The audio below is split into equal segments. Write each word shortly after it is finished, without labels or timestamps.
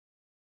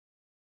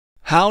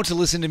How to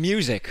Listen to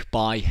Music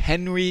by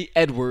Henry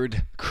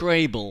Edward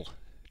Crable.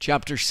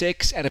 Chapter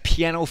 6 at a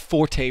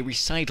Pianoforte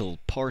Recital,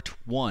 Part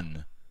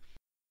 1.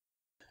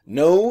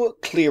 No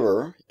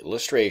clearer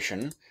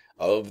illustration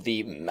of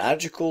the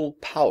magical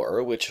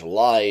power which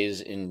lies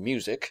in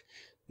music,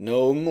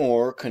 no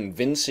more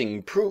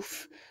convincing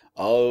proof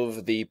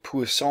of the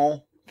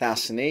puissant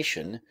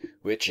fascination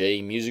which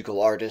a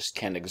musical artist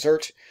can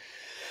exert,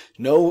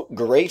 no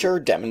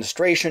greater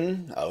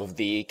demonstration of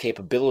the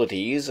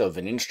capabilities of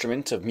an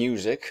instrument of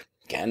music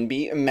can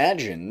be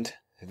imagined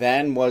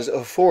than was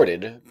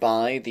afforded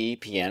by the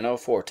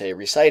pianoforte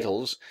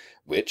recitals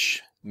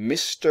which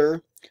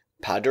Mr.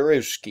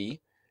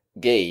 Paderewski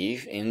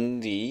gave in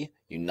the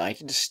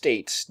United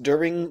States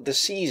during the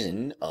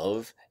season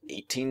of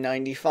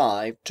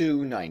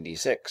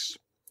 1895-96.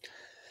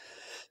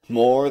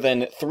 More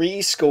than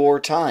 60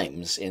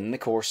 times in the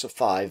course of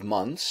 5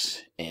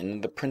 months,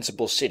 in the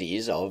principal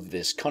cities of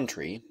this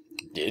country,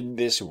 did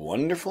this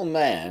wonderful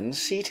man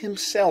seat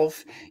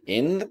himself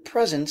in the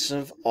presence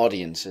of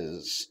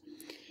audiences,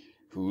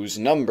 whose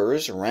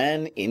numbers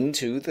ran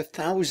into the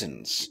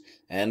thousands,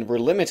 and were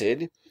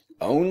limited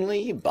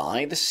only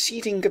by the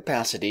seating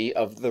capacity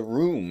of the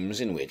rooms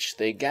in which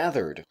they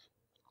gathered,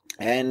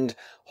 and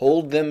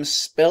hold them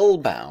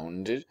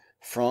spellbound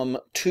from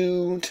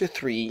 2 to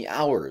 3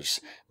 hours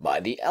by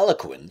the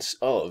eloquence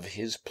of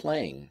his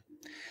playing.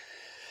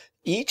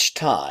 Each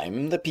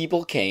time the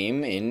people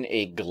came in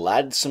a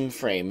gladsome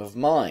frame of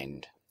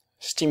mind,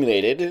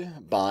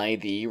 stimulated by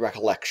the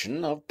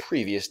recollection of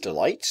previous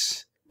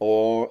delights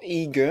or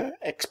eager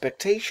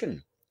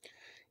expectation.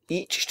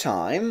 Each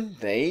time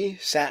they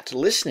sat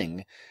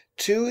listening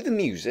to the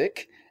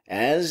music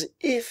as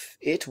if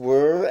it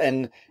were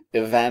an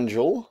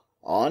evangel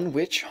on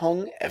which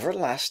hung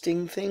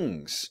everlasting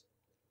things.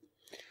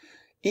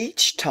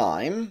 Each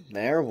time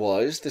there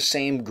was the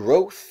same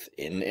growth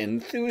in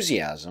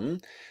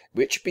enthusiasm,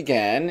 which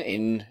began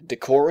in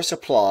decorous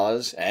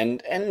applause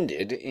and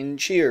ended in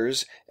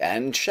cheers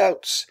and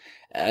shouts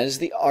as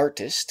the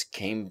artist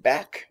came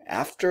back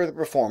after the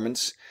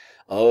performance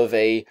of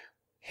a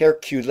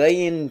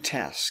Herculean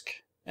task,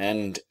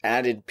 and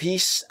added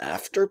piece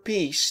after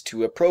piece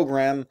to a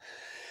program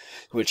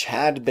which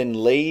had been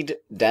laid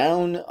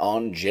down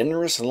on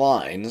generous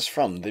lines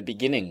from the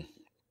beginning.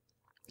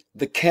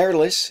 The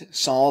careless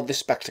saw the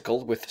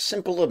spectacle with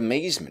simple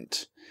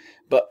amazement,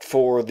 but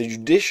for the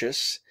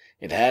judicious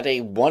it had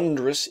a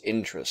wondrous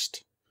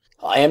interest.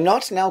 I am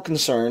not now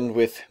concerned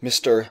with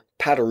Mr.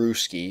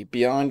 Paderewski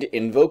beyond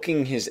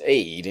invoking his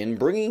aid in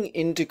bringing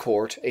into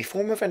court a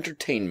form of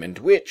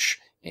entertainment which,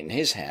 in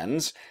his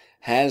hands,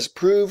 has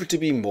proved to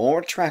be more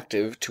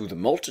attractive to the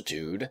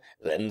multitude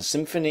than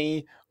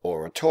symphony,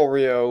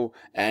 oratorio,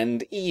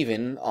 and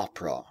even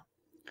opera.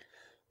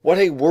 What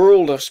a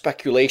world of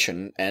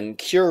speculation and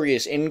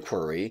curious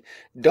inquiry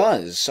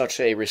does such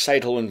a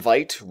recital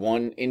invite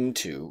one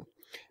into,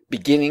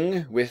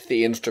 beginning with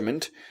the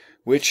instrument,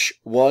 which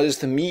was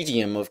the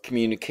medium of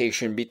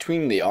communication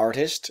between the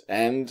artist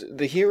and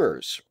the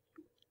hearers.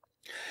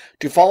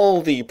 To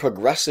follow the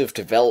progressive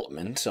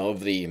development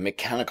of the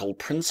mechanical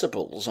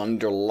principles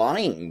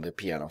underlying the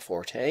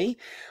pianoforte,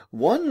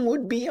 one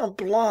would be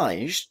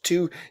obliged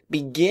to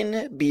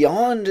begin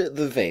beyond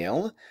the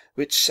veil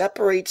which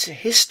separates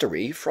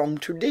history from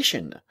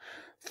tradition,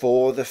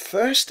 for the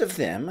first of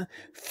them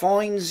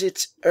finds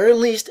its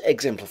earliest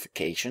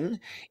exemplification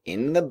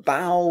in the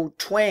bow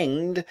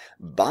twanged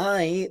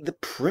by the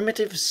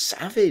primitive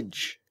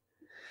savage.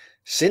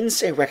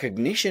 Since a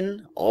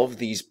recognition of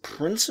these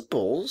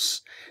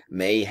principles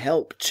may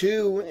help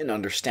to an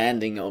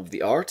understanding of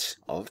the art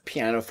of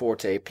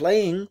pianoforte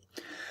playing,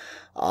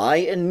 I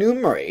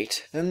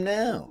enumerate them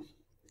now.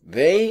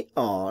 They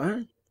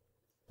are: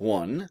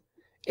 1.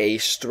 A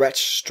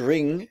stretched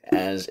string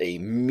as a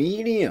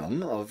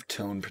medium of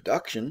tone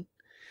production.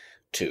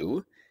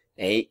 2.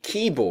 A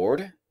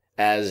keyboard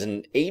as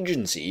an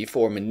agency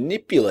for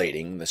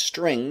manipulating the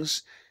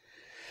strings.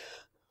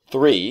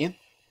 3.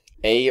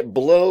 A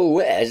blow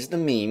as the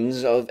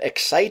means of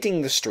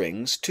exciting the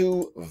strings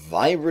to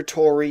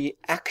vibratory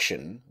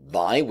action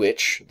by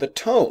which the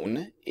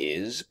tone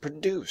is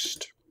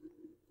produced.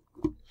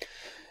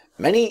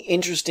 Many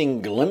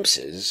interesting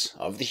glimpses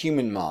of the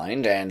human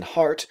mind and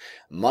heart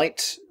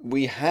might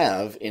we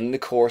have in the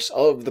course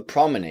of the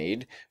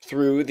promenade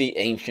through the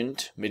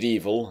ancient,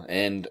 medieval,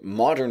 and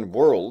modern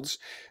worlds,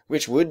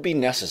 which would be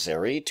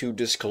necessary to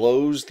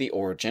disclose the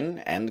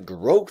origin and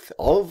growth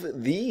of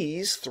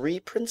these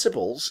 3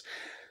 principles,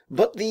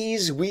 but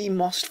these we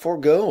must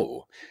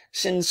forego,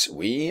 since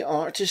we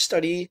are to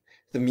study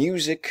the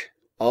music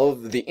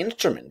of the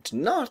instrument,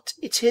 not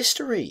its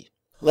history.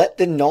 Let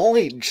the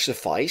knowledge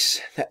suffice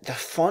that the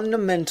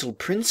fundamental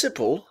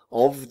principle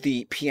of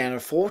the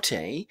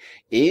pianoforte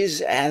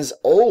is as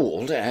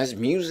old as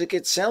music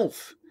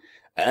itself,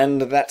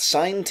 and that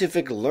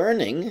scientific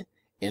learning,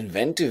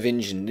 inventive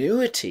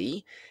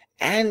ingenuity,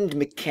 and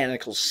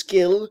mechanical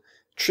skill,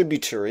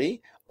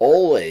 tributary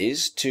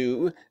always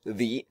to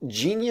the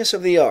genius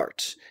of the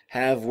art,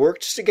 have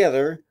worked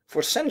together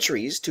for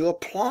centuries to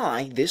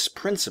apply this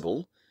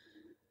principle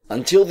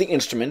until the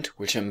instrument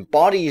which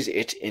embodies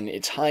it in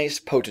its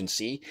highest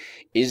potency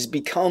is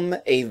become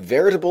a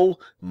veritable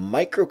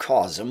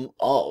microcosm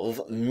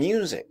of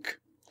music.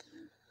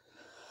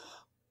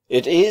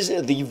 It is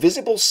the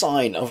visible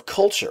sign of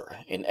culture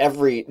in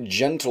every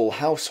gentle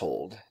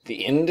household,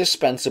 the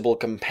indispensable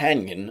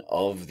companion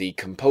of the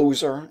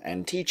composer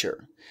and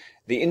teacher,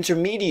 the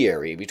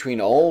intermediary between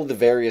all the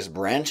various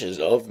branches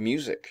of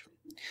music.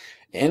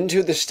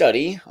 Into the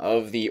study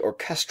of the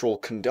orchestral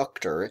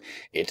conductor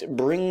it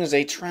brings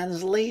a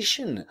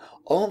translation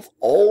of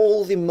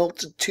all the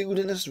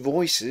multitudinous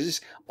voices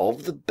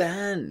of the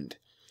band.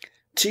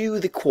 To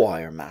the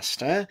choir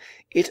master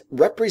it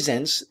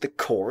represents the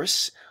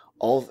chorus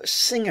of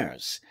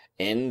singers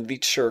in the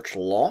church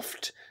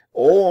loft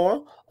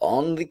or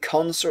on the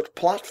concert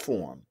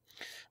platform.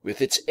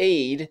 With its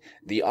aid,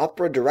 the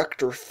opera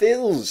director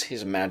fills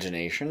his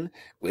imagination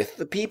with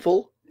the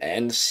people,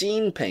 and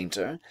scene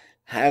painter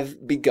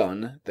have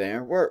begun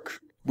their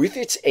work. With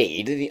its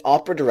aid, the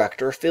opera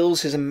director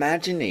fills his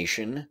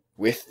imagination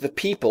with the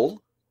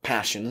people,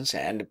 passions,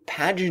 and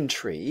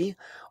pageantry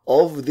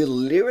of the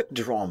lyric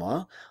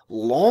drama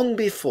long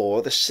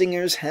before the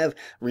singers have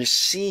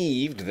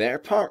received their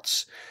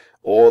parts,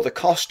 or the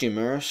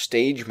costumer,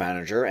 stage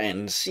manager,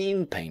 and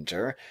scene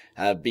painter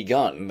have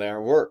begun their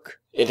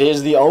work. It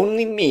is the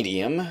only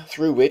medium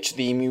through which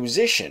the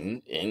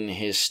musician in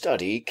his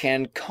study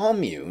can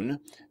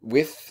commune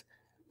with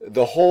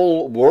the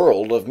whole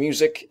world of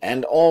music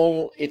and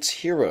all its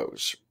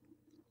heroes.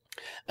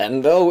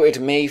 And though it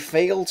may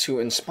fail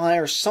to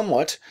inspire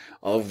somewhat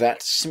of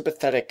that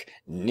sympathetic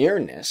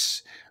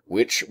nearness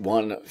which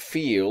one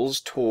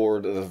feels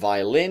toward the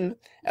violin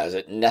as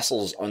it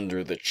nestles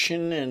under the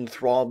chin and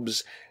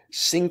throbs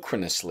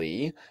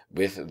synchronously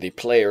with the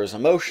player's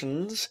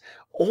emotions,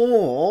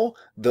 or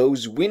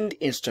those wind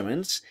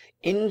instruments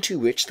into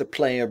which the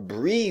player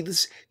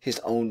breathes his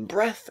own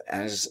breath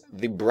as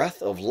the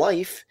breath of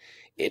life,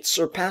 it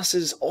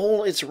surpasses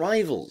all its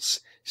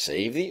rivals,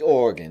 save the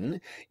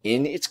organ,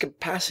 in its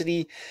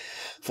capacity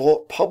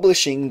for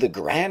publishing the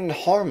grand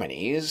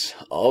harmonies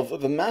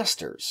of the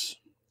masters,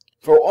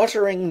 for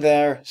uttering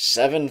their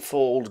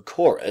sevenfold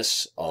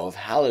chorus of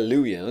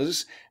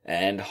hallelujahs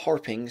and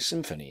harping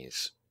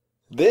symphonies.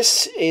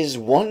 This is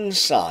one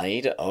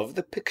side of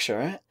the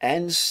picture,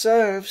 and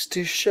serves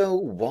to show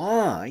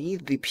why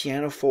the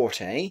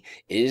pianoforte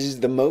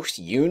is the most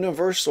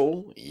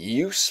universal,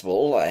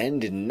 useful,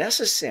 and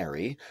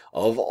necessary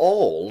of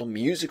all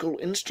musical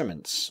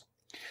instruments.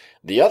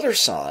 The other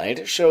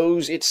side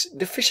shows its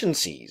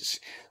deficiencies,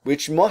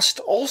 which must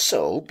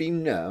also be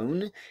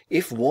known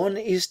if one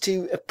is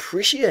to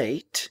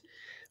appreciate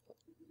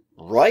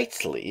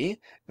rightly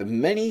the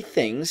many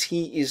things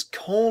he is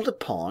called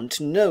upon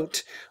to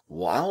note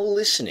while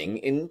listening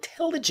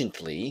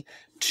intelligently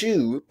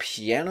to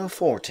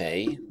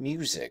pianoforte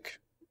music.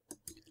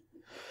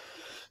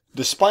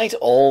 Despite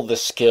all the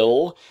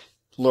skill,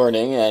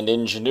 learning, and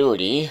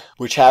ingenuity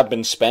which have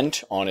been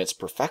spent on its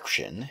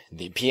perfection,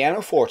 the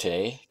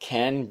pianoforte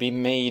can be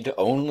made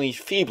only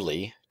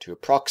feebly to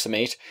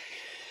approximate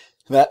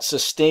that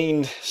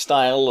sustained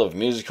style of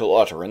musical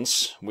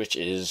utterance which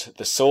is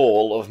the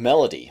soul of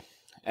melody,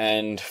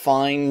 and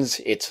finds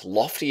its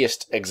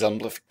loftiest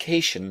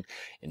exemplification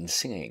in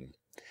singing.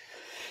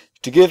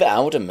 To give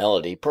out a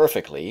melody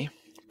perfectly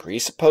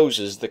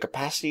presupposes the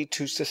capacity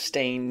to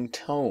sustain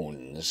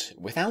tones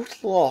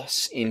without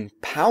loss in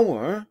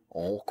power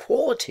or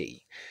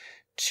quality,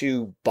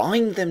 to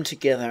bind them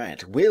together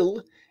at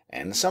will,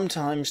 and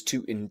sometimes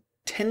to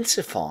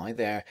intensify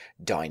their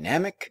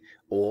dynamic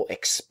or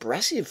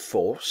expressive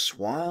force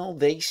while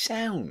they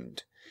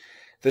sound.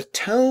 The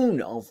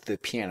tone of the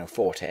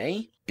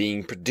pianoforte,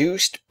 being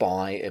produced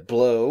by a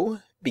blow,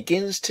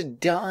 begins to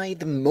die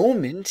the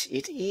moment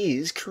it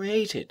is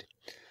created.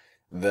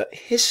 The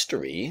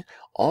history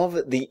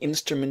of the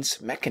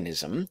instrument's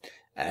mechanism,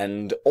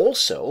 and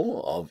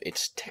also of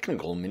its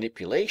technical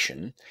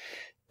manipulation,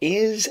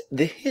 is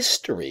the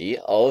history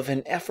of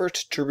an effort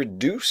to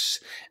reduce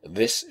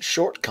this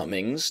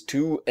shortcomings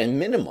to a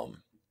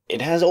minimum.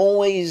 It has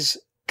always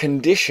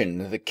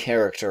conditioned the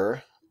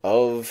character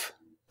of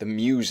the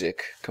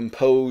music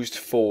composed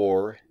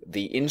for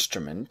the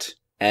instrument,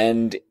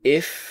 and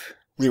if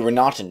we were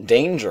not in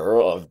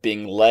danger of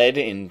being led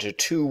into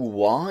too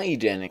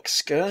wide an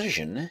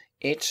excursion,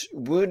 it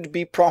would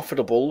be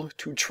profitable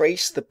to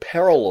trace the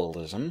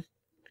parallelism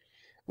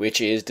which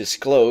is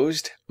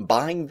disclosed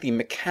by the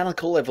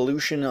mechanical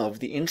evolution of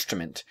the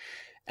instrument,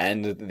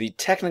 and the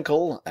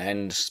technical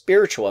and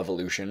spiritual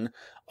evolution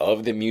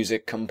of the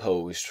music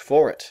composed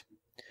for it.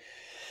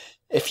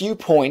 A few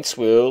points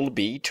will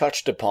be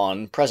touched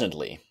upon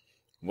presently,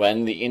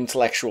 when the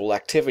intellectual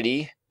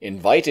activity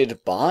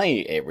invited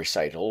by a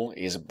recital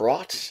is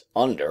brought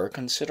under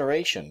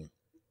consideration.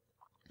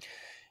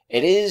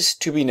 It is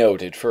to be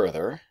noted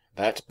further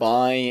that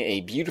by a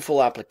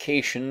beautiful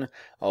application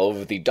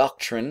of the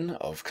doctrine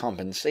of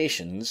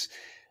compensations,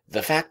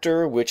 The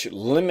factor which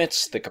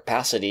limits the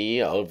capacity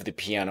of the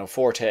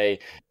pianoforte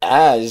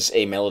as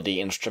a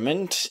melody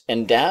instrument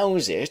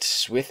endows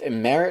it with a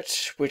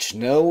merit which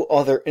no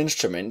other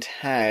instrument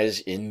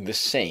has in the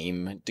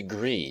same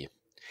degree,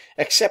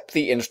 except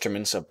the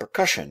instruments of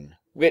percussion,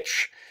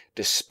 which,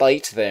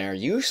 despite their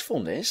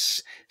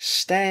usefulness,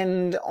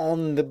 stand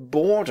on the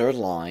border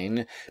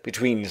line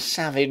between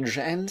savage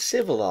and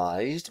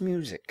civilized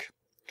music.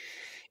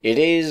 It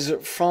is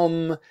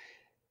from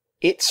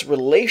its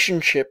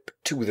relationship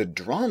to the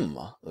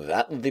drum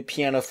that the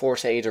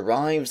pianoforte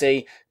derives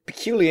a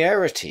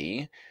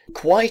peculiarity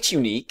quite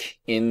unique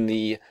in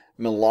the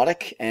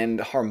melodic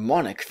and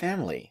harmonic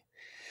family.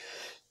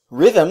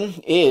 Rhythm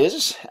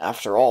is,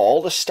 after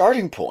all, the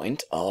starting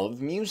point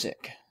of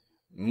music.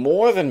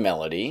 More than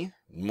melody,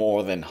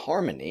 more than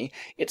harmony,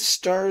 it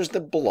stirs the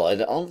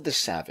blood of the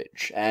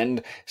savage,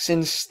 and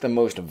since the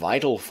most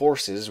vital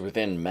forces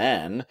within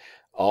man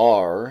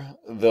are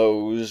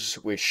those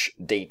which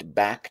date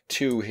back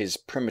to his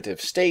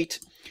primitive state,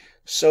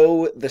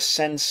 so the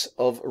sense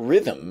of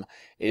rhythm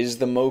is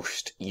the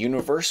most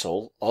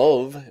universal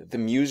of the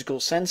musical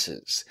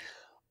senses,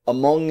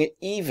 among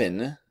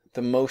even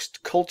the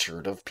most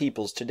cultured of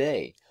peoples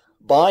today.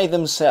 By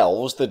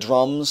themselves, the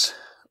drums,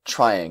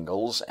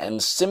 triangles,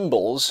 and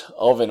cymbals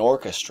of an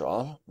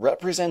orchestra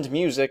represent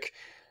music,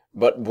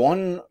 but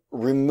one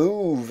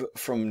remove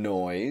from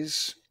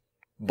noise.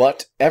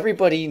 But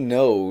everybody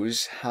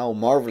knows how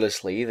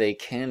marvelously they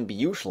can be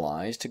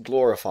utilized to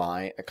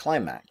glorify a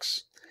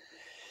climax.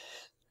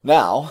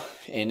 Now,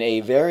 in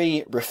a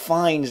very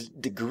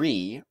refined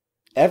degree,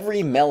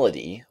 every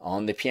melody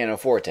on the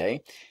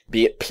pianoforte,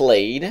 be it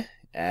played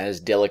as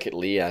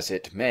delicately as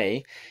it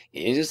may,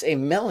 is a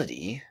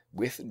melody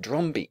with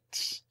drum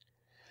beats.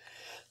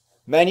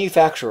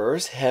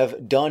 Manufacturers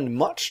have done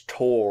much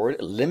toward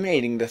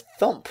eliminating the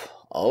thump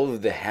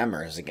of the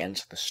hammers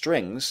against the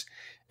strings,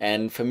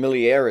 and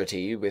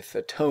familiarity with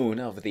the tone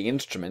of the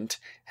instrument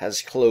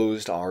has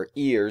closed our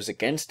ears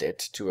against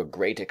it to a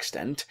great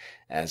extent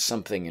as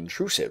something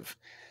intrusive.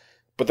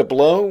 But the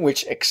blow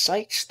which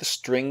excites the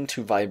string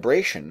to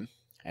vibration,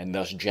 and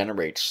thus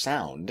generates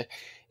sound,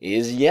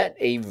 is yet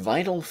a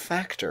vital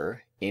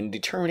factor in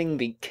determining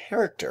the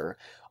character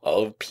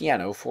of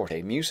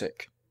pianoforte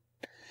music.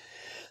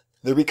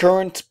 The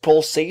recurrent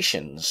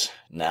pulsations,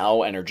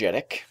 now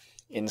energetic,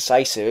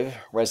 incisive,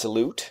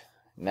 resolute,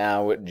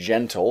 now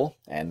gentle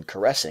and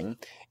caressing,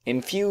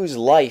 infuse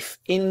life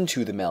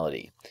into the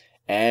melody,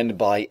 and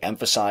by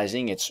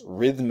emphasizing its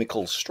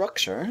rhythmical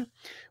structure,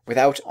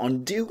 without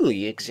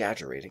unduly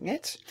exaggerating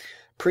it,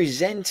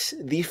 present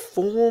the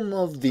form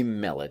of the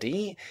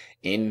melody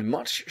in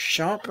much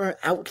sharper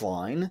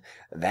outline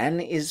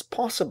than is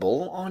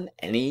possible on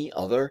any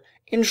other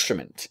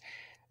instrument,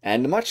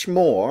 and much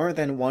more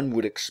than one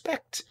would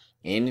expect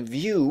in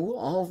view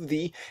of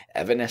the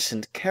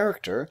evanescent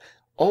character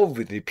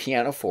of the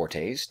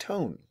pianoforte's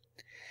tone.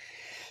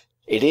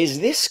 It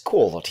is this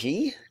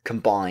quality,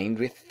 combined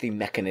with the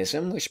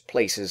mechanism which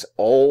places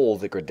all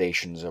the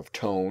gradations of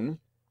tone,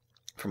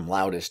 from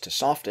loudest to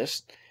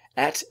softest,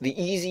 at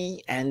the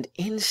easy and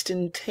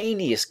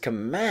instantaneous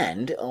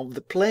command of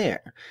the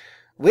player,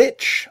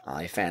 which,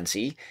 I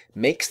fancy,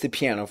 makes the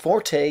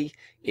pianoforte,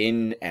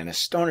 in an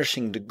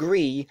astonishing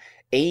degree,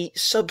 a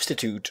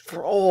substitute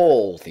for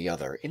all the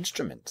other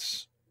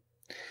instruments.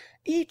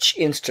 Each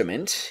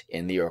instrument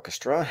in the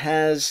orchestra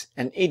has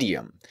an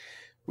idiom,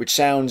 which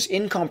sounds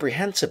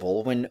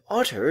incomprehensible when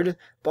uttered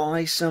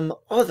by some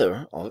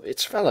other of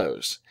its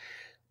fellows,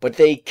 but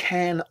they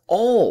can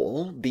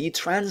all be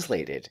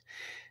translated,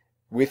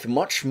 with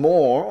much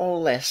more or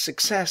less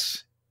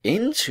success,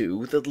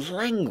 into the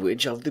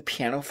language of the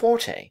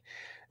pianoforte,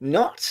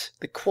 not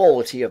the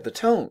quality of the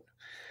tone,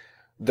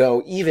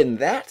 though even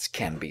that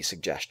can be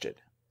suggested,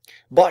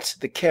 but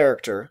the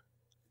character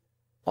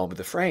of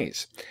the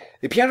phrase.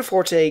 The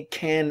pianoforte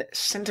can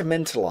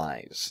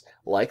sentimentalize,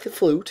 like the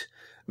flute,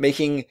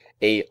 making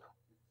a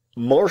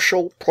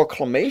martial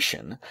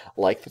proclamation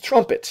like the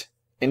trumpet,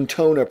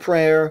 intone a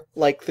prayer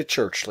like the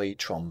churchly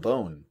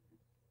trombone.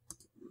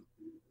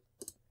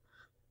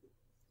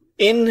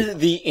 In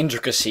the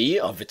intricacy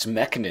of its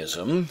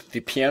mechanism,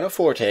 the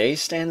pianoforte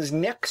stands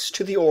next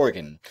to the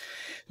organ.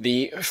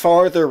 The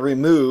farther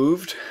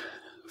removed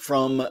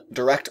from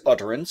direct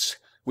utterance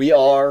we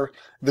are,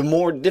 the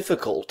more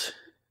difficult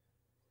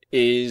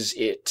is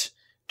it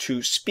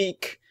to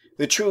speak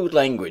the true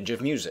language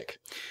of music.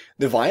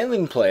 The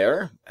violin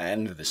player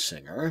and the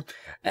singer,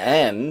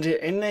 and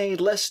in a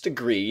less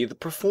degree the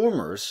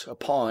performers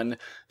upon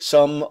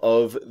some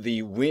of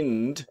the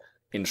wind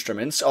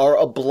instruments, are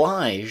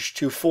obliged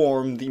to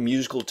form the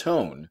musical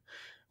tone,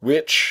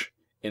 which,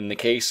 in the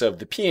case of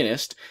the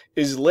pianist,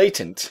 is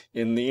latent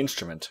in the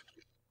instrument,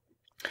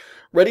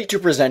 ready to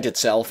present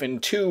itself in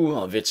two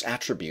of its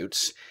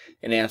attributes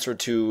in answer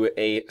to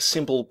a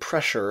simple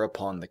pressure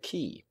upon the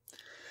key.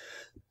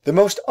 The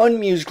most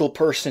unmusical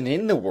person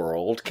in the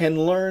world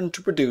can learn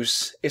to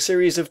produce a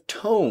series of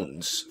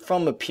tones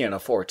from a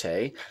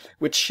pianoforte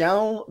which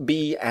shall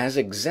be as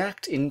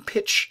exact in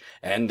pitch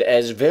and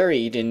as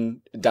varied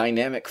in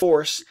dynamic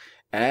force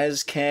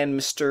as can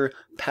Mr.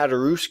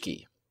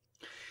 Paderewski.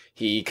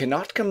 He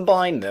cannot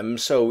combine them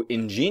so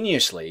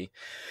ingeniously,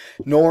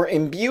 nor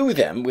imbue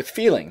them with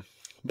feeling,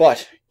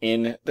 but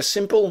in the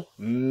simple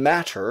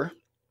matter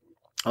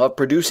of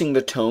producing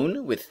the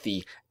tone with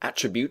the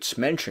attributes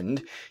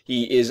mentioned,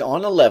 he is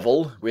on a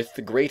level with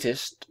the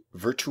greatest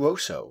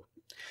virtuoso.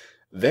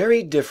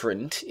 Very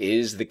different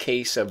is the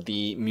case of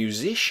the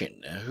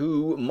musician,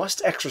 who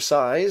must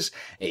exercise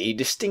a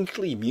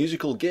distinctly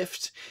musical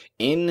gift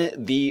in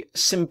the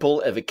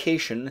simple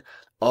evocation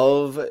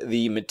of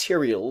the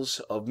materials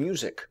of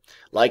music,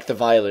 like the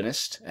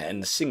violinist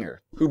and the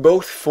singer, who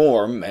both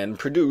form and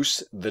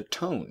produce the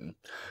tone.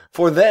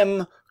 For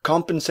them,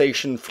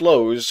 compensation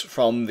flows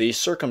from the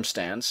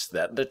circumstance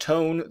that the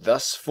tone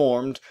thus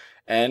formed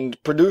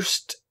and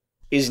produced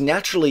is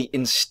naturally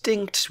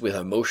instinct with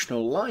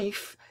emotional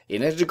life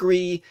in a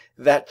degree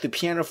that the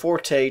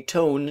pianoforte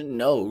tone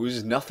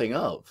knows nothing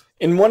of.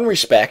 In one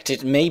respect,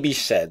 it may be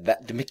said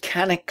that the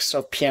mechanics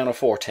of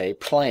pianoforte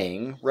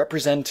playing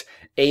represent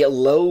a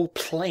low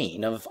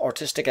plane of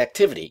artistic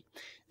activity,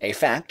 a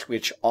fact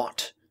which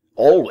ought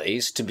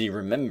always to be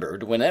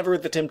remembered whenever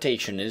the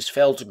temptation is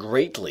felt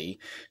greatly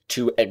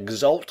to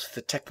exalt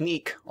the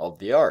technique of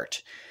the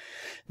art.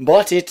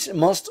 But it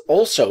must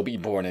also be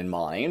borne in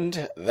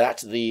mind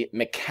that the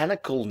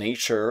mechanical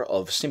nature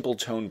of simple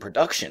tone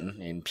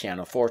production in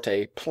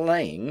pianoforte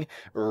playing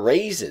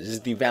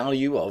raises the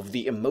value of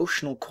the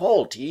emotional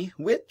quality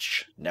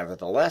which,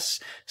 nevertheless,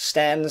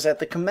 stands at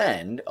the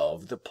command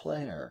of the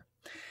player.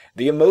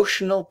 The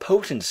emotional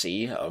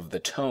potency of the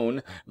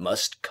tone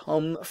must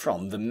come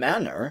from the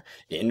manner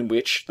in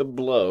which the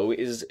blow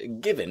is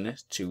given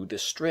to the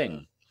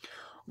string.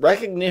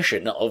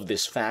 Recognition of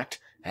this fact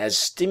has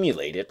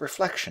stimulated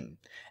reflection,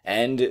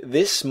 and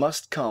this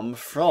must come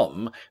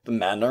from the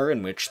manner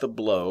in which the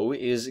blow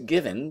is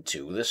given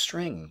to the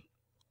string.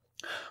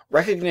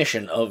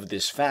 Recognition of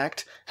this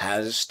fact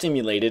has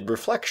stimulated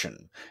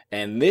reflection,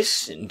 and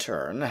this in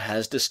turn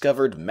has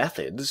discovered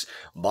methods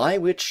by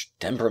which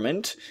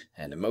temperament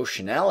and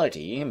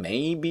emotionality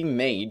may be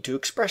made to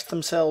express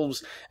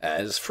themselves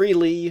as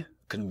freely,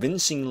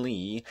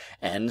 convincingly,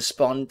 and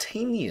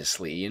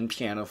spontaneously in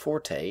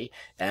pianoforte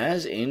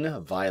as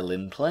in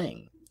violin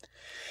playing.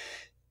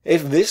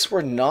 If this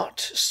were not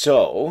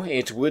so,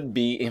 it would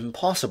be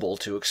impossible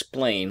to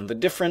explain the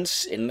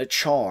difference in the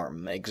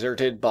charm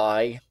exerted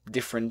by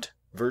different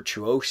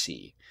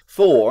virtuosi,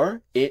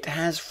 for it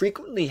has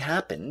frequently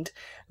happened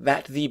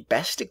that the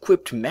best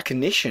equipped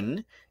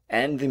mechanician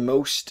and the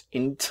most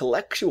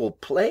intellectual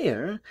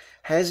player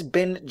has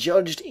been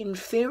judged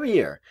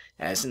inferior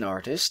as an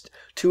artist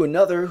to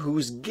another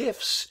whose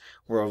gifts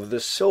were of the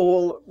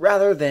soul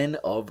rather than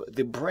of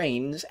the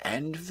brains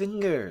and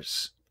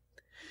fingers.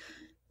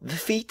 The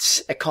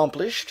feats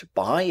accomplished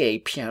by a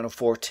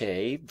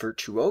pianoforte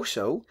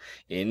virtuoso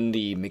in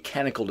the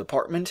mechanical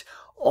department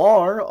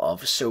are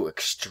of so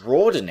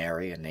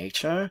extraordinary a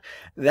nature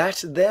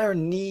that there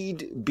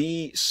need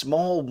be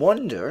small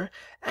wonder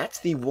at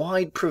the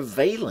wide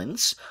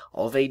prevalence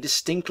of a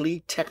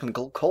distinctly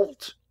technical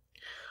cult.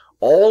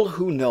 All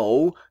who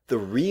know the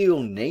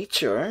real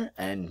nature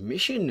and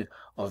mission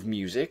of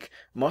music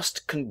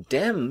must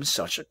condemn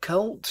such a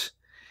cult.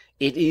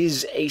 It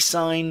is a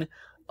sign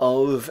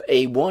of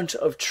a want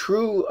of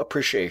true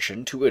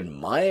appreciation to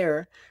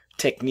admire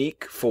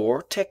technique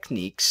for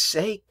technique's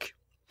sake.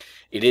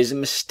 It is a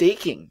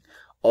mistaking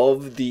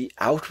of the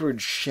outward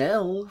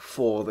shell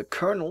for the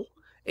kernel,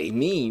 a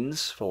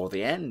means for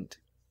the end.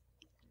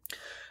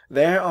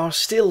 There are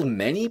still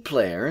many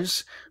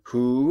players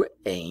who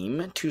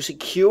aim to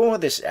secure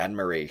this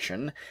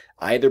admiration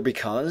either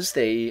because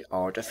they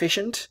are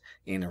deficient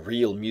in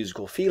real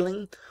musical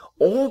feeling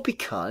or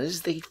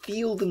because they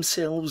feel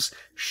themselves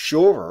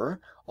surer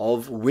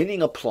of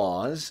winning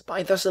applause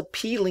by thus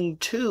appealing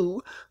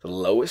to the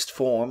lowest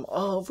form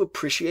of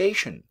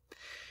appreciation.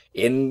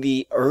 In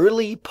the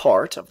early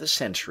part of the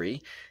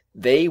century,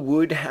 they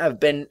would have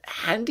been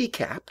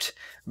handicapped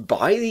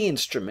by the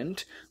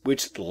instrument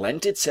which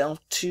lent itself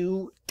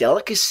to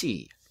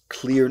delicacy,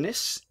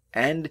 clearness,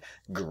 and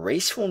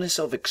gracefulness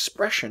of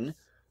expression,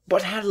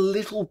 but had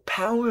little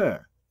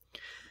power.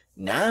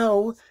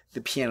 Now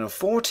the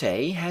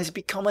pianoforte has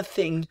become a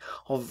thing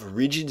of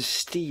rigid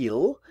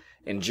steel,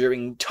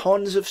 enduring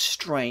tons of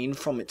strain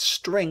from its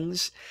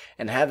strings,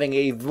 and having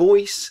a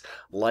voice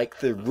like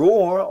the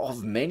roar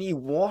of many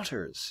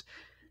waters.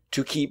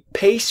 To keep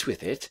pace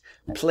with it,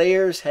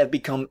 players have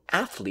become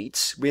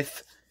athletes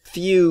with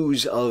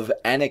thews of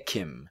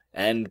Anakim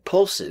and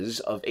pulses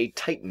of a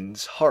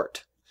Titan's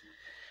heart.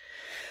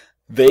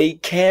 They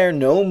care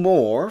no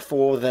more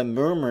for the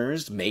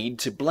murmurs made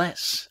to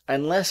bless,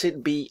 unless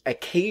it be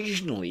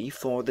occasionally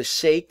for the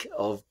sake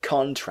of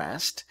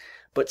contrast,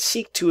 but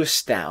seek to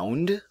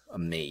astound,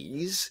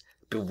 amaze,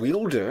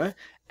 bewilder,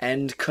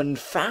 and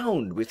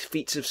confound with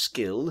feats of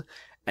skill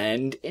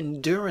and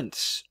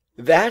endurance.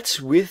 That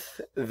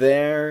with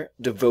their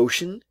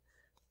devotion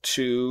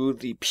to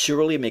the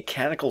purely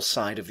mechanical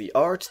side of the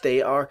art,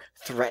 they are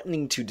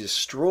threatening to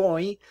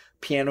destroy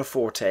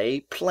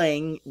pianoforte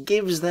playing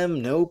gives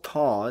them no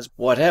pause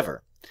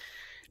whatever.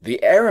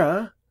 The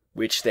era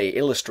which they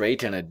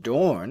illustrate and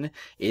adorn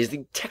is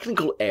the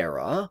technical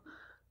era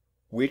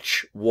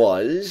which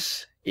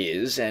was,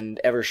 is, and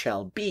ever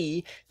shall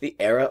be the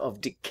era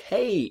of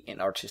decay in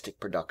artistic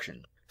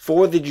production.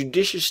 For the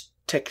judicious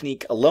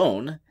technique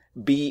alone,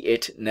 be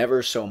it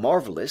never so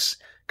marvelous,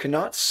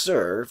 cannot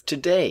serve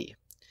today.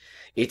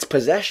 Its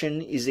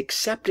possession is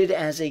accepted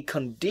as a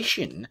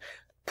condition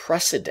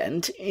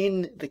precedent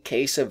in the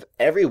case of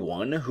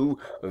everyone who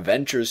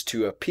ventures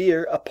to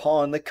appear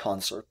upon the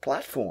concert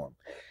platform.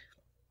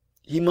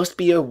 He must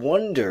be a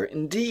wonder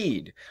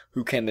indeed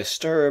who can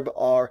disturb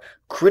our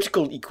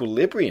critical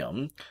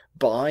equilibrium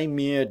by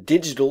mere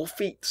digital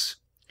feats.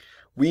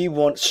 We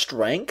want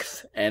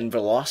strength and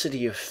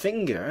velocity of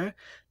finger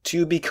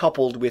to be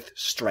coupled with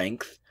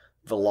strength,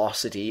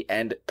 velocity,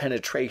 and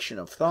penetration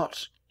of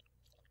thought.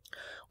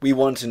 We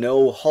want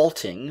no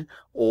halting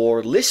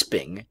or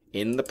lisping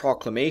in the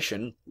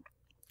proclamation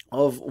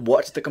of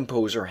what the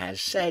composer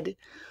has said,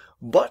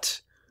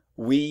 but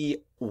we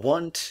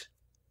want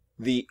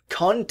the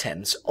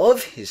contents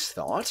of his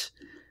thought,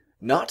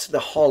 not the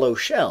hollow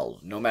shell,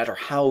 no matter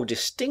how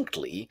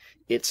distinctly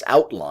its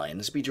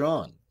outlines be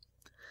drawn.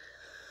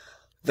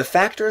 The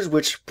factors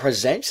which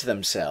present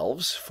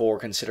themselves for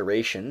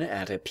consideration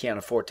at a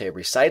pianoforte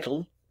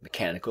recital,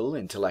 mechanical,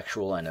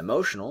 intellectual, and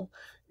emotional,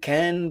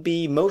 can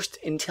be most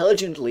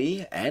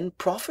intelligently and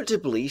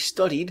profitably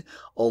studied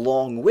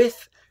along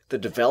with the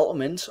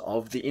development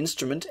of the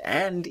instrument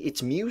and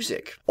its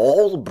music.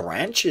 All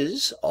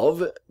branches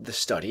of the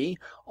study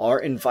are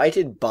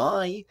invited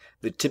by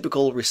the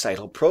typical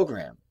recital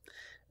program.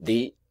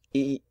 The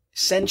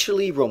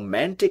essentially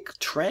romantic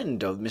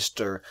trend of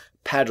Mr.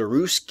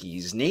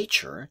 Paderewski's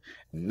nature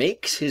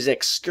makes his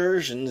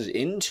excursions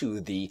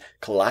into the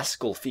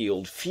classical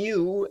field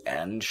few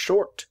and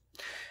short.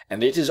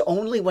 And it is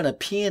only when a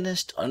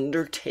pianist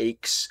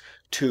undertakes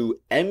to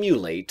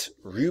emulate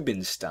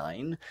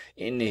Rubinstein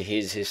in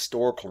his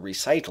historical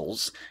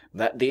recitals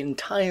that the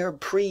entire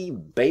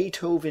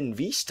pre-Beethoven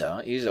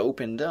vista is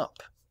opened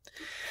up.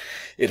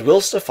 It will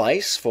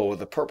suffice for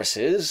the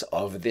purposes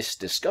of this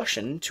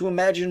discussion to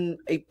imagine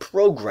a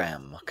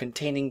program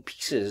containing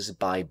pieces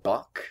by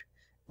Bach,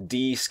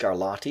 D.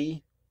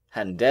 Scarlatti,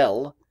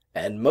 Handel,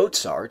 and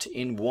Mozart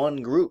in one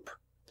group,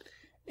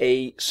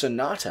 a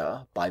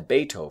sonata by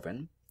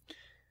Beethoven,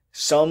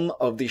 some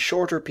of the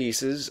shorter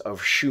pieces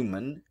of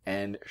Schumann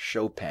and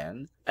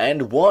Chopin,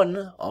 and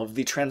one of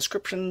the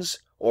transcriptions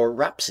or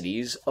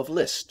rhapsodies of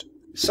Liszt.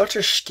 Such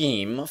a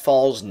scheme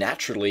falls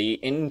naturally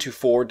into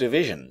 4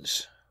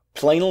 divisions,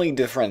 plainly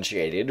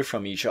differentiated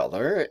from each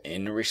other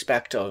in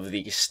respect of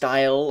the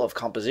style of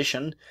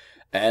composition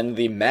and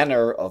the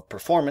manner of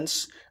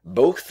performance,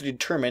 both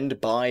determined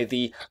by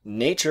the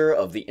nature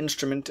of the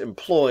instrument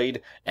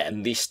employed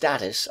and the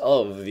status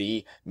of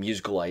the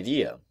musical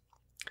idea.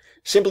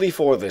 Simply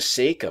for the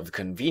sake of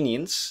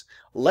convenience,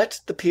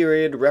 let the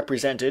period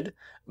represented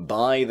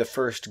by the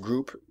first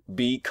group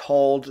be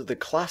called the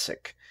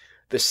classic,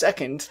 the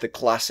second the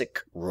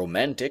classic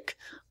romantic,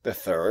 the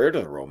third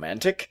the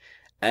romantic,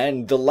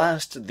 and the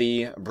last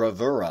the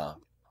bravura.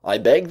 I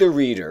beg the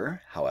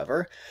reader,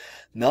 however,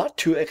 not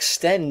to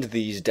extend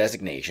these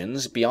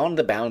designations beyond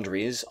the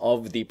boundaries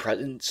of the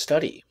present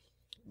study.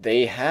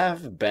 They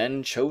have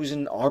been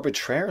chosen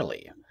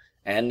arbitrarily,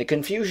 and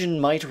confusion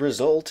might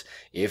result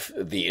if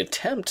the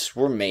attempt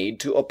were made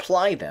to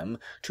apply them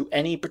to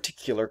any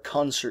particular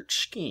concert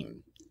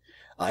scheme.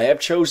 I have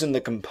chosen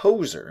the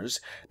composers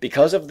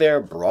because of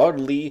their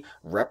broadly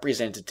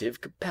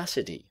representative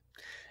capacity,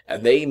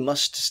 and they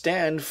must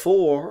stand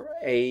for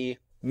a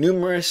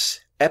numerous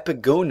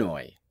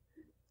epigonoi,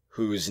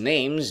 whose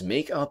names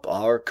make up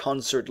our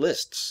concert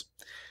lists.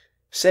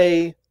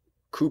 Say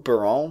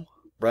Couperin,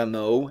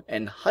 Rameau,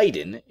 and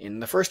Haydn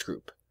in the first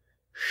group,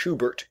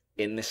 Schubert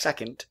in the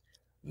second,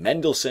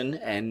 Mendelssohn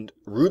and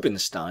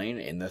Rubinstein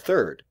in the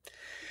third.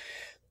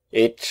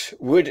 It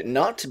would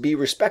not be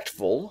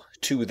respectful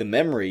to the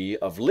memory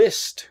of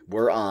Liszt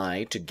were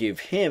I to give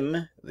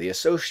him the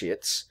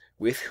associates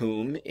with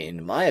whom,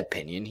 in my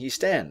opinion, he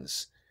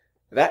stands.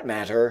 That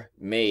matter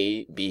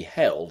may be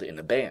held in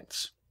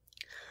abeyance.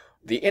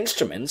 The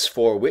instruments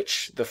for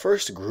which the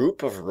first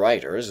group of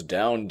writers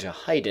down to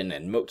Haydn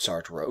and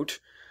Mozart wrote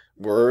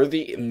were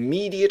the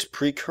immediate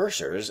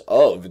precursors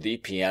of the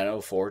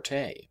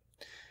pianoforte.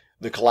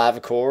 The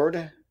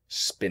clavichord,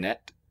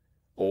 spinet,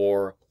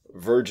 or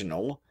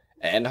virginal,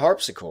 and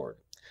harpsichord.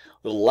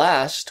 The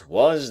last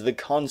was the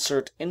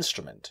concert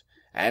instrument,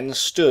 and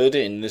stood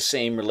in the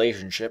same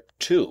relationship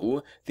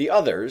to the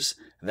others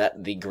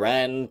that the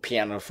grand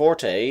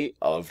pianoforte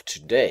of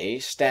today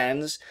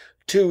stands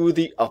to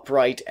the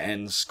upright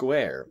and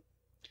square.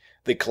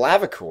 The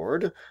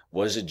clavichord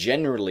was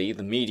generally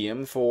the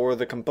medium for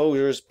the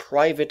composer's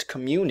private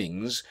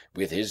communings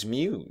with his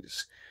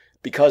muse.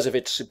 because of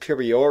its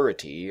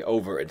superiority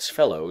over its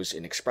fellows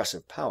in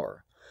expressive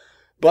power.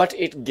 But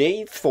it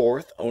gave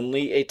forth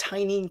only a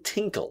tiny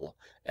tinkle,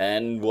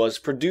 and was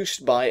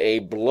produced by a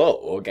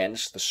blow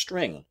against the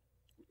string,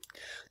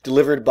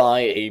 delivered by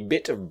a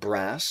bit of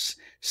brass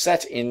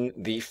set in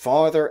the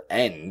farther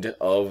end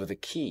of the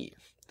key.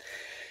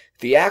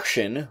 The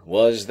action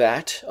was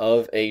that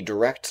of a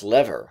direct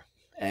lever,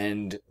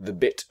 and the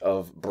bit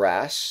of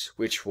brass,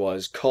 which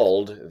was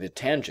called the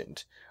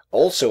tangent,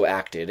 also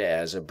acted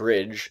as a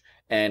bridge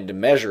and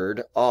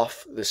measured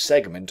off the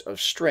segment of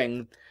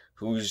string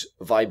whose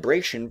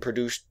vibration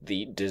produced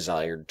the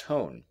desired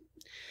tone.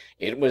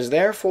 It was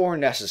therefore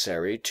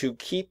necessary to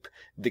keep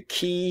the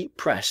key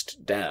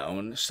pressed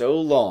down so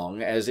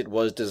long as it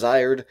was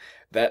desired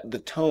that the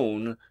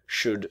tone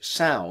should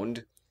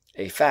sound,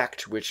 a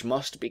fact which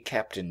must be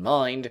kept in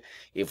mind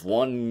if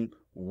one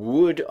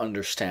would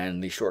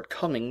understand the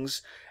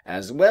shortcomings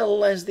as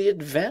well as the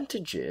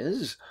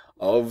advantages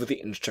of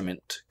the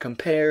instrument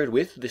compared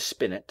with the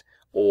spinet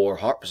or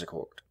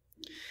harpsichord.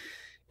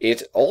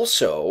 It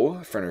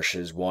also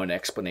furnishes one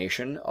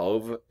explanation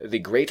of the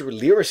greater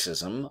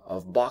lyricism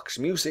of Bach's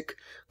music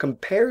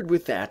compared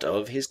with that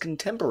of his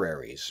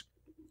contemporaries.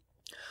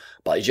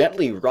 By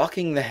gently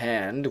rocking the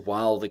hand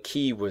while the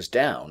key was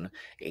down,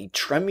 a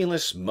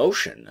tremulous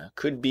motion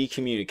could be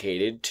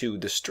communicated to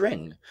the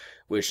string,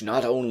 which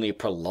not only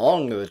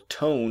prolonged the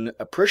tone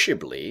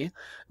appreciably,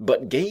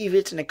 but gave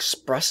it an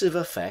expressive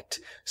effect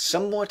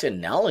somewhat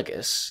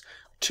analogous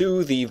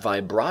to the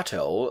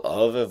vibrato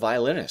of a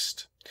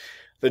violinist.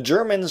 The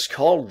Germans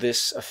called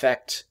this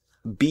effect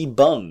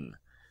bebung,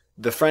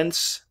 the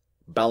French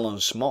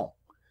balancement,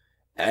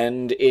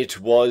 and it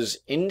was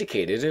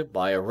indicated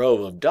by a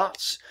row of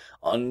dots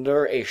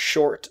under a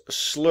short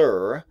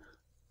slur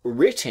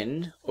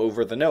written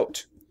over the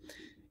note.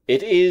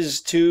 It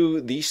is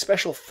to the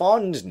special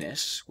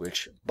fondness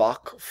which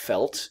Bach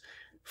felt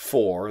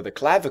for the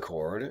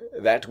clavichord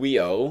that we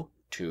owe,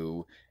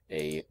 to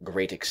a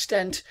great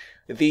extent,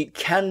 the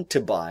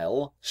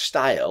cantabile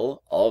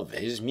style of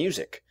his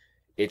music,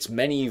 its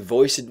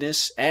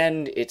many-voicedness,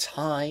 and its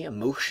high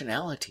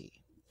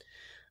emotionality.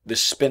 The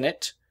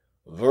spinet,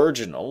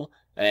 virginal,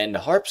 and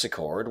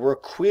harpsichord were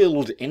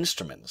quilled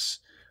instruments,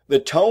 the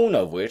tone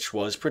of which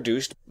was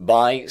produced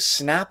by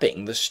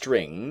snapping the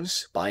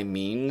strings by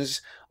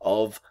means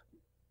of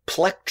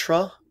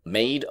plectra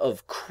made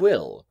of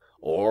quill,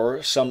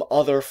 or some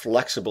other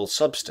flexible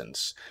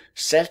substance,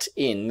 set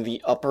in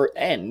the upper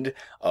end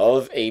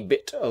of a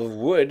bit of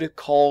wood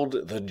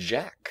called the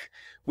jack,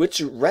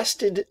 which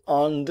rested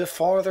on the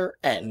farther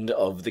end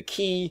of the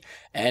key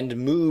and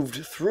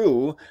moved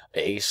through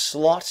a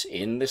slot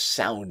in the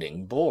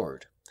sounding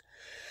board.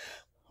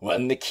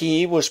 When the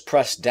key was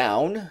pressed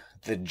down,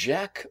 the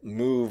jack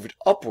moved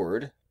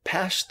upward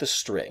past the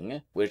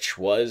string, which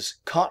was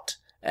caught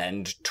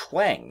and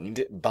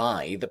twanged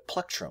by the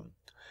plectrum.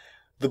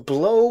 The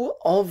blow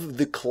of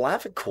the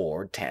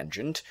clavichord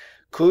tangent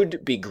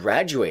could be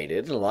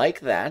graduated like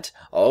that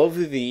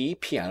of the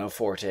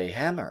pianoforte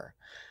hammer,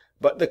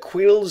 but the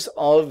quills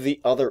of the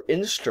other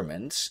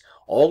instruments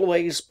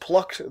always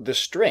plucked the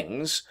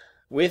strings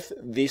with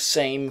the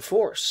same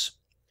force,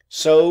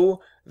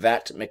 so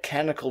that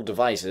mechanical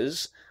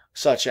devices,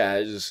 such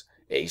as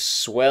a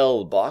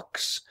swell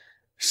box,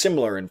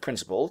 similar in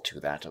principle to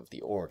that of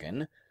the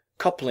organ,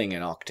 coupling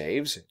in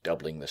octaves,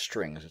 doubling the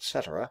strings,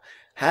 etc.,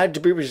 had to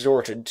be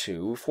resorted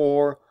to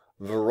for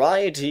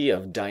variety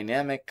of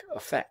dynamic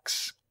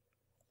effects.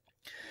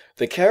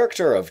 The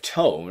character of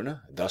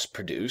tone thus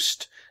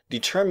produced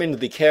determined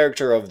the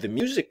character of the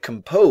music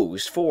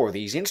composed for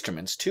these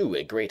instruments to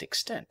a great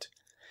extent.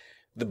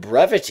 The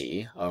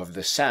brevity of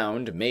the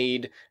sound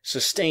made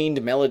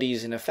sustained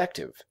melodies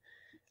ineffective,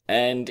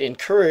 and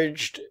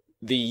encouraged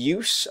the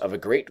use of a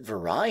great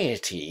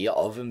variety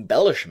of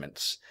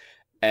embellishments,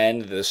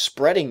 and the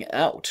spreading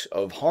out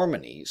of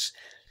harmonies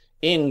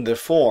in the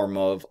form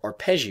of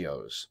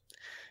arpeggios.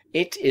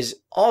 It is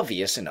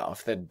obvious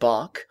enough that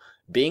Bach,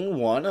 being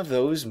one of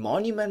those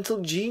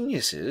monumental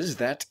geniuses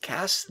that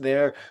cast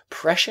their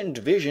prescient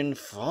vision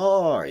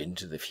far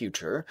into the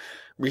future,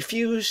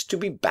 refused to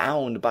be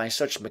bound by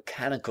such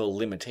mechanical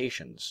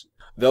limitations.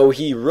 Though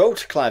he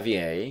wrote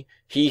clavier,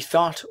 he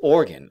thought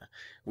organ,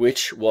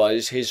 which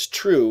was his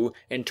true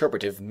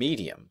interpretive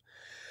medium.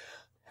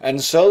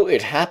 And so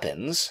it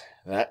happens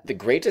that the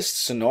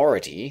greatest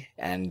sonority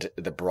and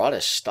the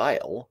broadest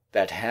style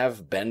that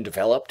have been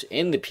developed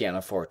in the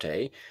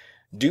pianoforte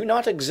do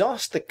not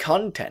exhaust the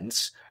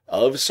contents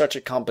of such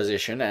a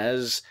composition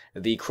as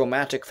the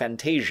chromatic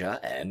fantasia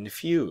and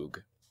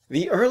fugue.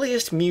 The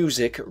earliest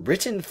music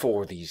written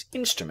for these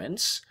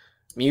instruments,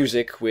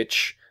 music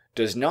which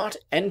does not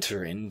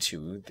enter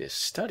into this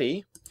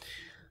study,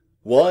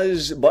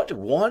 was but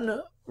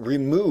one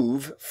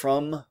remove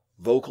from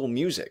vocal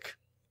music.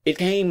 It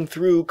came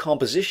through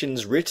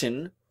compositions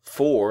written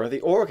for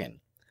the organ.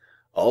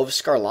 Of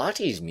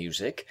Scarlatti's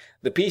music,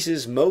 the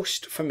pieces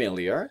most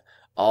familiar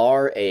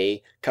are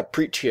a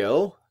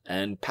Capriccio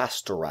and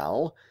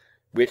Pastoral,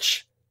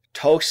 which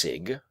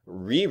Tausig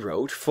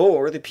rewrote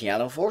for the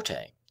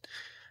pianoforte.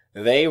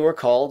 They were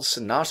called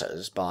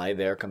sonatas by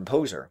their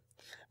composer,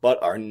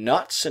 but are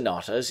not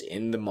sonatas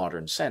in the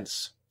modern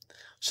sense.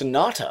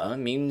 Sonata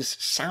means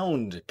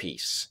sound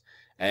piece,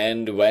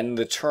 and when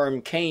the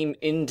term came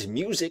into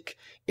music,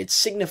 it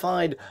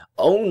signified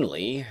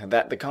only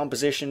that the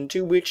composition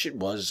to which it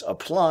was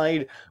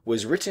applied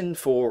was written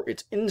for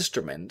its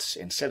instruments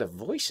instead of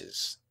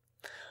voices.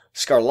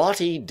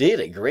 Scarlatti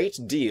did a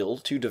great deal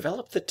to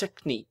develop the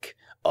technique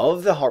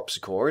of the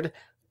harpsichord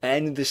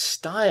and the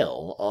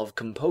style of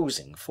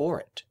composing for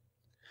it.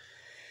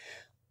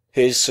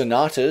 His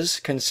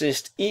sonatas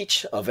consist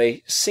each of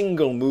a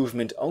single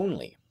movement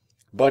only,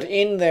 but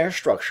in their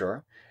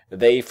structure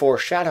they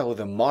foreshadow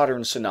the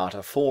modern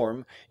sonata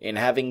form in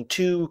having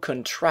two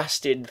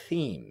contrasted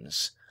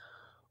themes,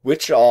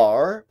 which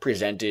are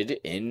presented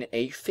in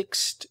a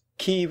fixed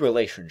key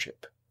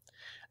relationship.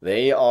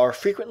 They are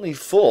frequently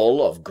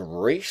full of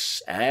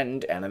grace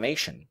and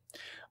animation,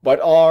 but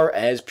are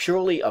as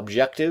purely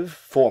objective,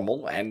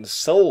 formal, and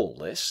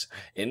soulless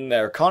in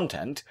their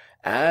content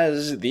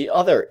as the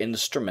other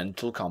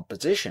instrumental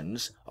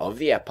compositions of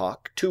the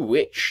epoch to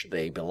which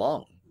they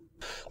belong.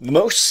 The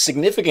most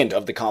significant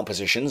of the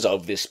compositions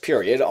of this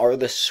period are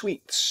the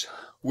suites,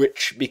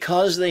 which,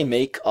 because they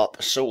make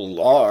up so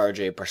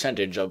large a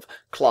percentage of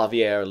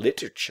clavier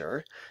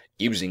literature,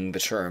 using the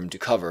term to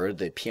cover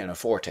the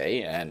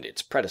pianoforte and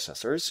its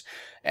predecessors,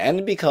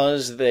 and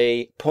because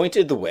they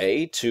pointed the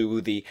way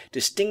to the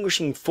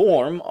distinguishing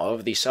form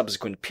of the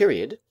subsequent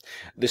period,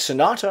 the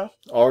sonata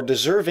are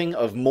deserving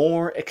of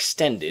more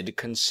extended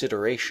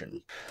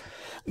consideration.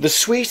 The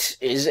suite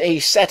is a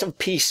set of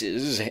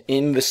pieces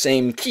in the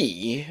same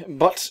key,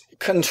 but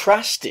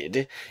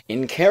contrasted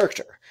in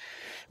character,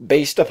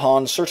 based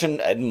upon certain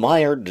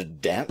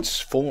admired dance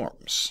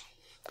forms.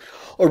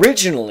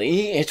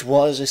 Originally, it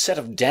was a set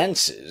of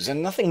dances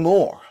and nothing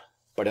more,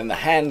 but in the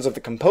hands of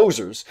the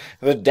composers,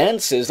 the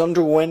dances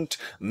underwent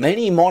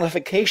many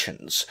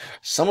modifications,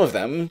 some of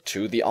them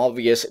to the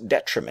obvious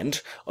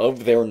detriment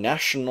of their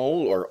national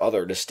or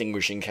other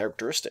distinguishing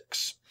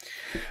characteristics.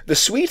 The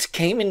suite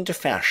came into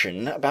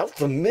fashion about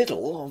the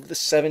middle of the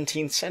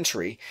 17th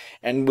century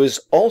and was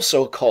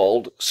also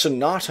called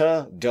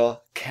sonata da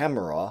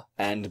camera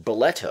and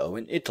balletto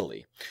in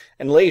Italy,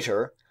 and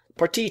later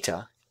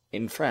partita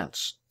in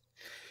France.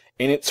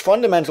 In its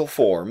fundamental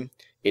form,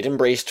 it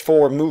embraced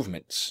four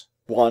movements: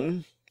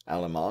 1.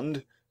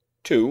 Allemande,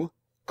 2.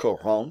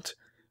 Courante,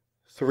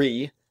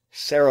 3.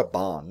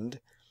 Sarabande,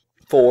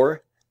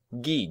 4.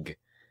 Gigue.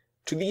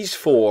 To these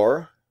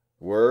four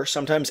were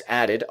sometimes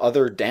added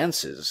other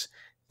dances,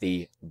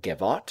 the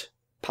gavotte,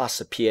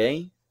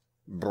 passepied,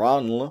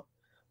 branle,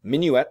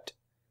 minuet,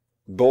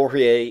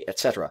 bourrier,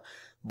 etc.,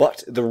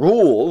 but the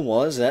rule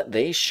was that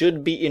they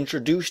should be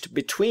introduced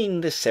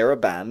between the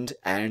sarabande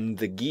and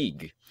the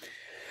gigue.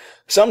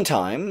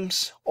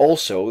 Sometimes,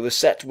 also, the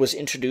set was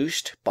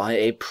introduced by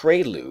a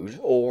prelude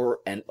or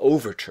an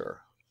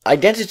overture.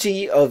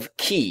 Identity of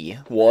key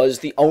was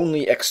the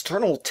only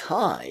external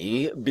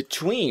tie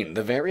between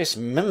the various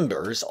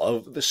members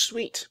of the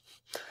suite,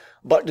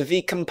 but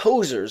the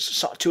composers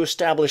sought to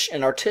establish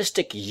an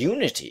artistic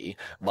unity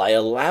by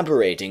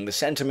elaborating the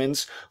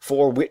sentiments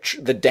for which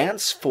the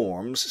dance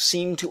forms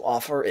seemed to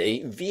offer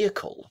a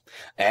vehicle,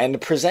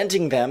 and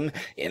presenting them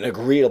in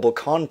agreeable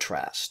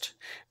contrast,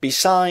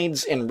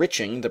 besides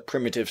enriching the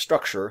primitive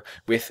structure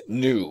with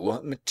new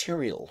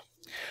material.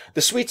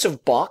 The suites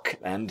of Bach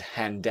and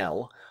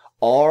Handel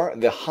are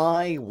the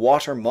high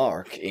water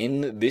mark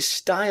in this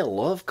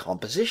style of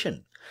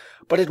composition,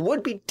 but it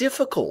would be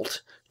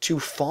difficult to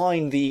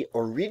find the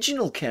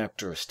original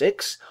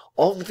characteristics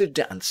of the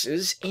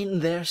dances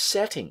in their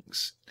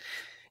settings.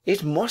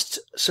 It must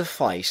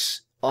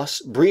suffice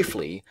us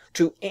briefly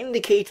to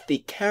indicate the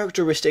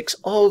characteristics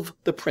of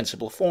the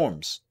principal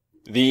forms.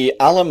 The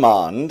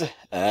Allemande,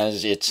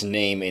 as its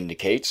name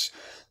indicates,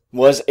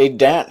 was a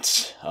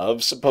dance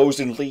of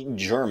supposedly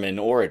German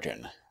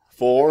origin.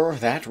 For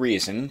that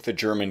reason, the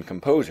German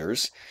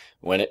composers,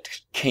 when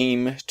it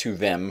came to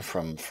them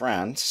from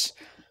France,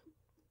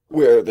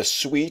 where the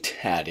suite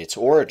had its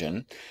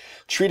origin,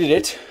 treated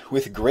it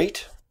with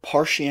great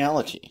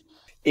partiality.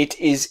 It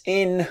is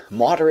in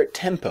moderate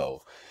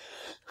tempo,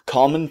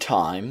 common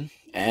time,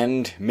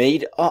 and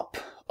made up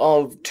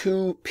of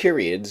two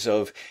periods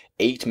of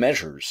 8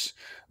 measures,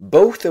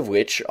 both of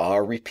which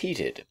are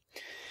repeated.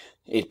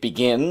 It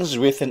begins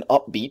with an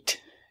upbeat,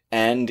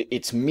 and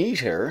its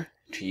meter,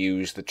 to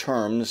use the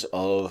terms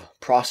of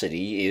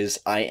prosody, is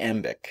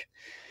iambic.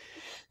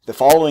 The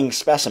following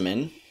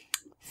specimen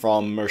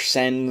from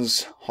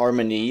Mersenn's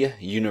Harmonie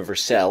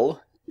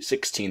Universelle,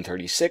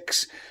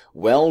 1636,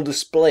 well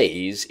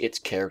displays its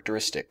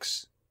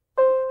characteristics.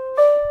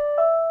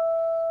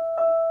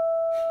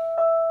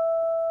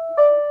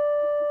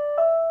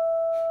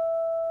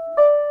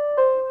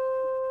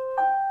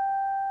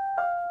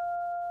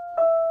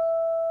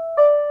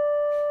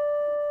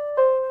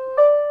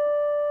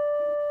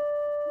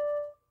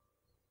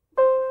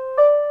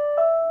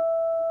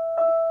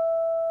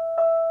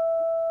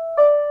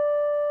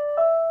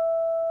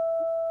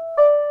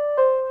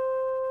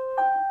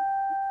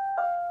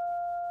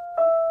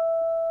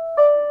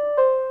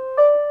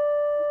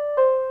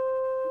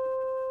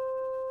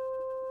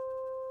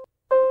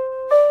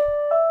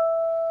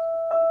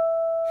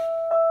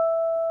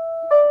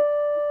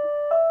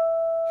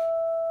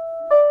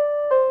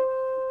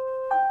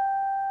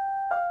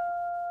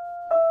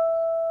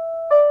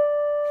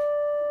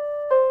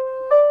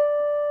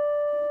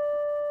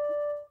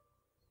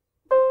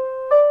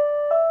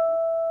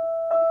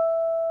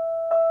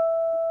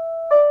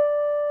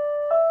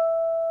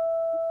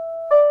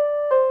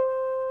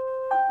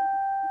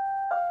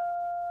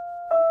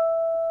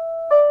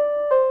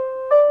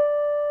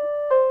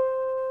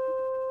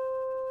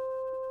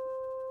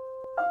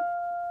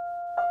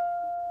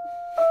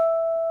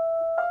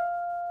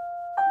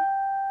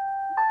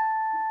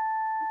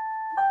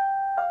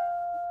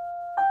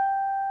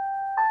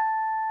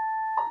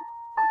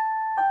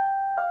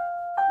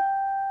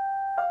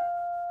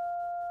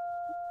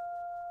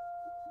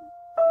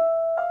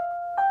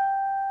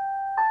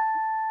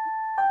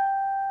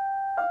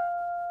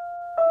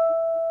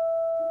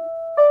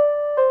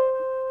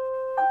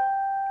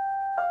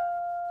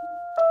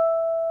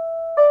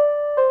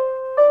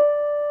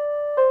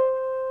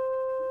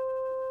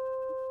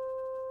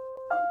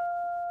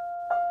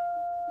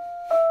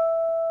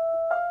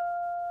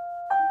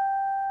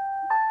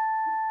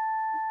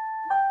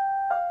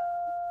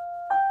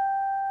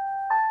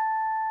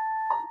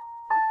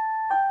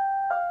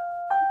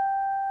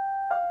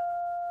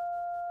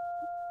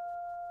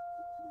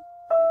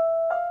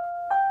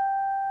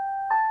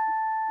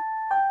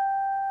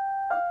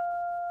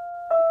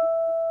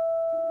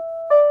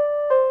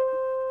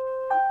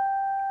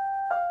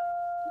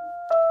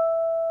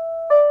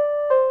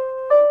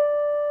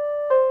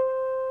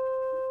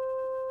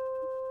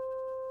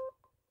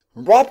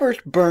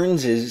 Robert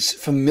Burns's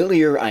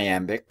familiar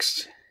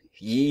iambics,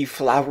 "Ye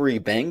flowery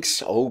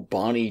banks, O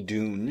bonny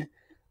Doon,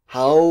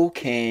 how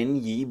can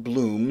ye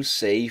bloom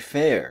sae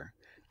fair?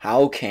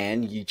 How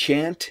can ye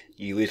chant,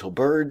 ye little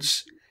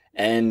birds,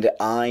 and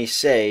I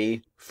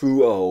say,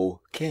 fu o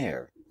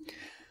care,"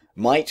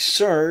 might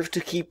serve to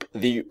keep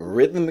the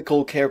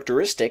rhythmical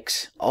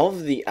characteristics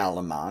of the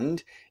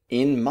allemande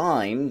in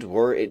mind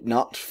were it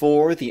not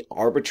for the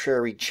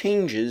arbitrary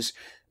changes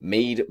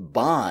made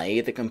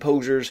by the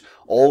composers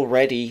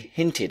already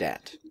hinted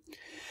at.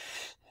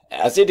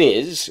 As it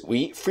is,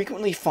 we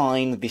frequently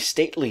find the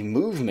stately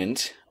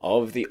movement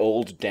of the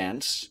old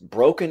dance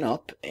broken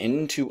up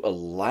into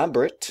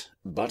elaborate,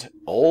 but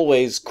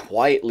always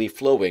quietly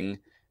flowing,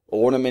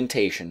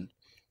 ornamentation,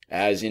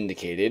 as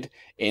indicated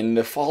in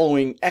the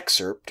following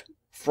excerpt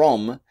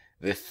from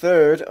the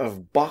third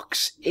of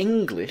Bach's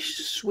English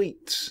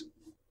suites.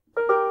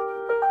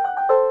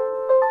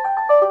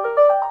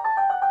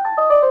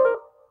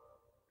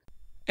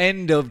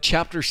 End of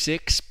chapter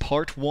 6,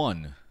 part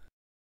 1.